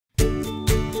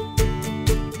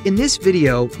In this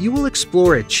video, you will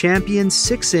explore a Champion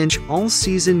 6-inch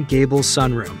all-season gable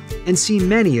sunroom and see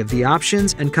many of the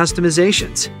options and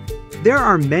customizations. There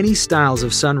are many styles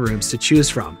of sunrooms to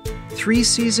choose from,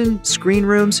 3-season screen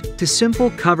rooms to simple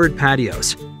covered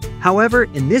patios. However,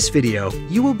 in this video,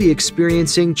 you will be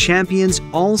experiencing Champion's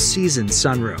all-season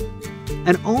sunroom.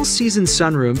 An all-season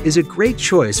sunroom is a great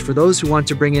choice for those who want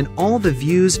to bring in all the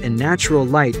views and natural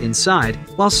light inside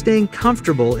while staying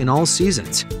comfortable in all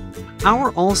seasons.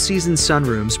 Our all-season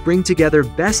sunrooms bring together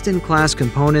best-in-class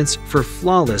components for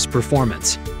flawless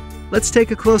performance. Let's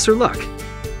take a closer look.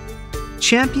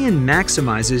 Champion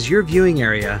maximizes your viewing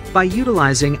area by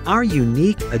utilizing our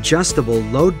unique adjustable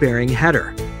load-bearing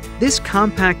header. This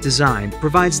compact design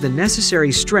provides the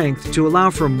necessary strength to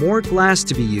allow for more glass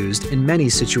to be used in many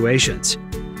situations.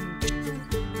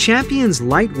 Champion's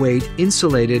lightweight,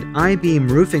 insulated I-beam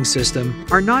roofing system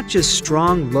are not just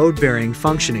strong, load-bearing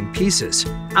functioning pieces.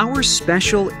 Our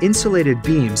special insulated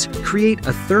beams create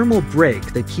a thermal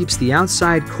break that keeps the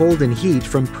outside cold and heat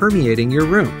from permeating your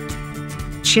room.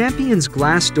 Champion's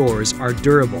glass doors are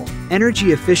durable,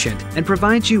 energy efficient, and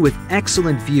provide you with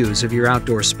excellent views of your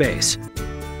outdoor space.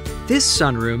 This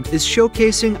sunroom is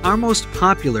showcasing our most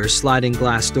popular sliding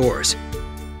glass doors.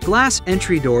 Glass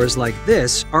entry doors like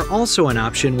this are also an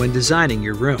option when designing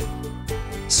your room.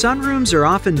 Sunrooms are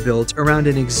often built around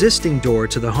an existing door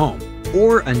to the home,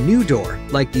 or a new door,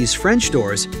 like these French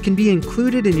doors, can be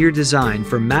included in your design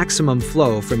for maximum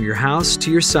flow from your house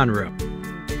to your sunroom.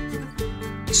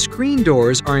 Screen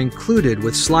doors are included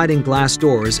with sliding glass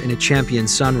doors in a Champion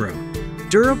sunroom.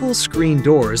 Durable screen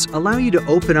doors allow you to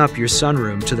open up your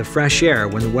sunroom to the fresh air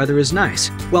when the weather is nice,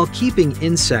 while keeping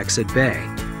insects at bay.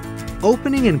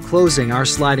 Opening and closing our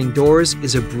sliding doors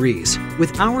is a breeze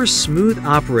with our smooth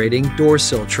operating door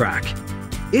sill track.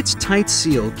 Its tight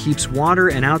seal keeps water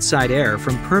and outside air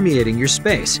from permeating your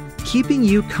space, keeping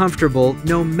you comfortable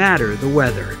no matter the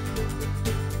weather.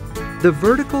 The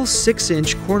vertical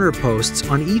 6-inch corner posts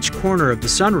on each corner of the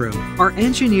sunroom are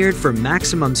engineered for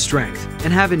maximum strength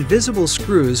and have invisible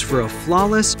screws for a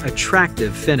flawless,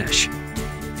 attractive finish.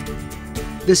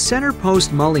 The center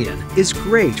post mullion is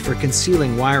great for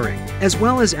concealing wiring, as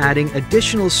well as adding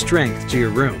additional strength to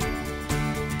your room.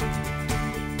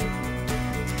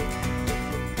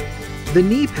 The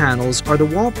knee panels are the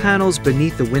wall panels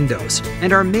beneath the windows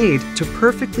and are made to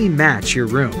perfectly match your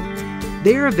room.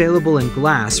 They are available in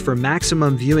glass for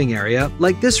maximum viewing area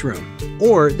like this room,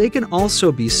 or they can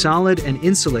also be solid and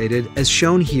insulated as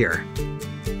shown here.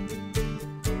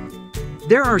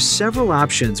 There are several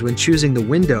options when choosing the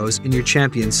windows in your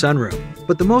Champion sunroom,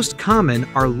 but the most common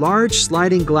are large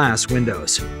sliding glass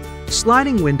windows.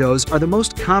 Sliding windows are the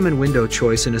most common window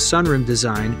choice in a sunroom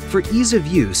design for ease of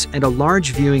use and a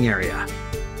large viewing area.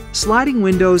 Sliding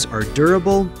windows are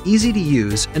durable, easy to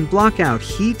use, and block out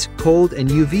heat, cold, and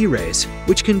UV rays,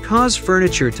 which can cause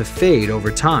furniture to fade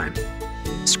over time.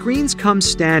 Screens come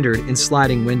standard in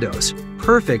sliding windows,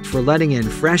 perfect for letting in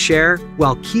fresh air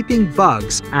while keeping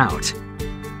bugs out.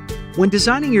 When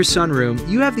designing your sunroom,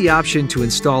 you have the option to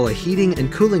install a heating and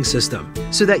cooling system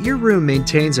so that your room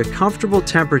maintains a comfortable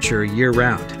temperature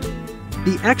year-round.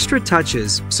 The extra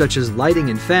touches, such as lighting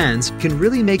and fans, can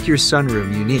really make your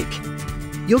sunroom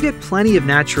unique. You'll get plenty of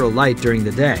natural light during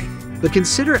the day, but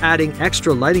consider adding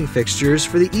extra lighting fixtures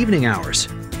for the evening hours.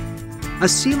 A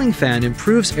ceiling fan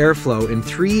improves airflow in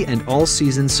 3- and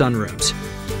all-season sunrooms.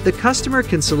 The customer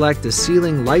can select a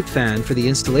ceiling light fan for the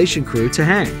installation crew to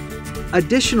hang.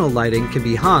 Additional lighting can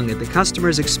be hung at the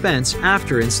customer's expense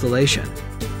after installation.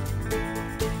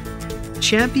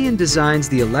 Champion designs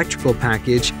the electrical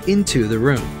package into the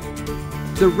room.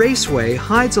 The raceway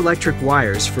hides electric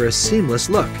wires for a seamless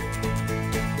look.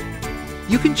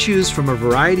 You can choose from a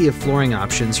variety of flooring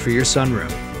options for your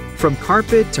sunroom. From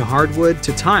carpet to hardwood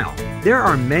to tile, there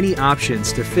are many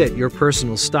options to fit your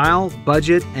personal style,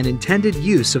 budget, and intended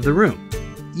use of the room.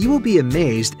 You will be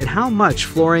amazed at how much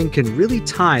flooring can really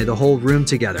tie the whole room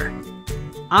together.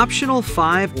 Optional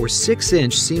 5- or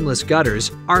 6-inch seamless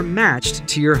gutters are matched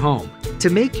to your home to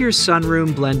make your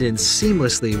sunroom blend in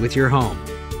seamlessly with your home.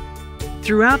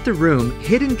 Throughout the room,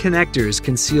 hidden connectors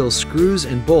conceal screws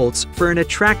and bolts for an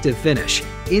attractive finish,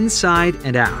 inside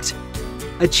and out.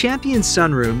 A Champion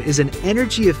sunroom is an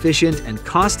energy-efficient and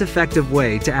cost-effective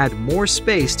way to add more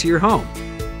space to your home.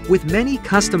 With many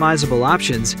customizable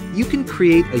options, you can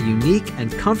create a unique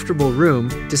and comfortable room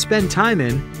to spend time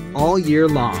in all year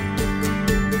long.